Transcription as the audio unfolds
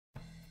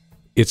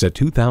It's a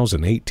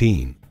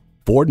 2018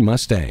 Ford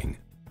Mustang.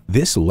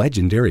 This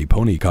legendary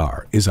pony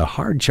car is a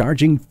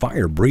hard-charging,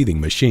 fire-breathing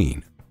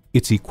machine.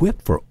 It's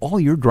equipped for all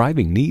your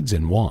driving needs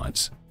and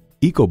wants.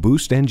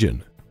 EcoBoost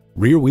engine,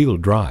 rear-wheel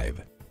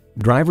drive,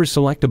 driver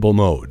selectable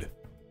mode,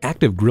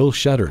 active grille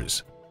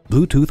shutters,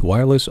 Bluetooth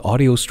wireless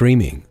audio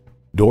streaming,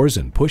 doors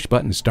and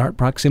push-button start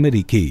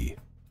proximity key,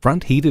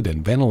 front heated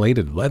and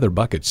ventilated leather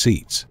bucket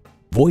seats,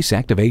 voice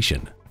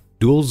activation,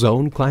 dual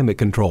zone climate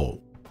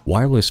control,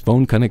 wireless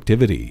phone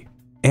connectivity,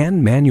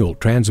 and manual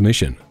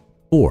transmission.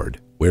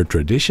 Ford, where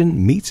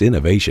tradition meets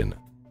innovation.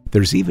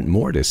 There's even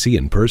more to see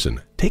in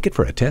person. Take it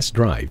for a test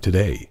drive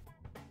today.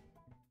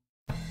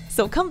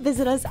 So come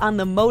visit us on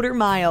the Motor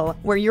Mile,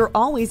 where you're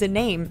always a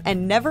name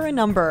and never a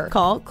number.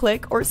 Call,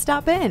 click, or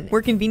stop in.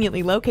 We're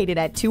conveniently located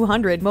at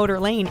 200 Motor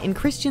Lane in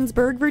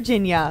Christiansburg,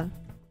 Virginia.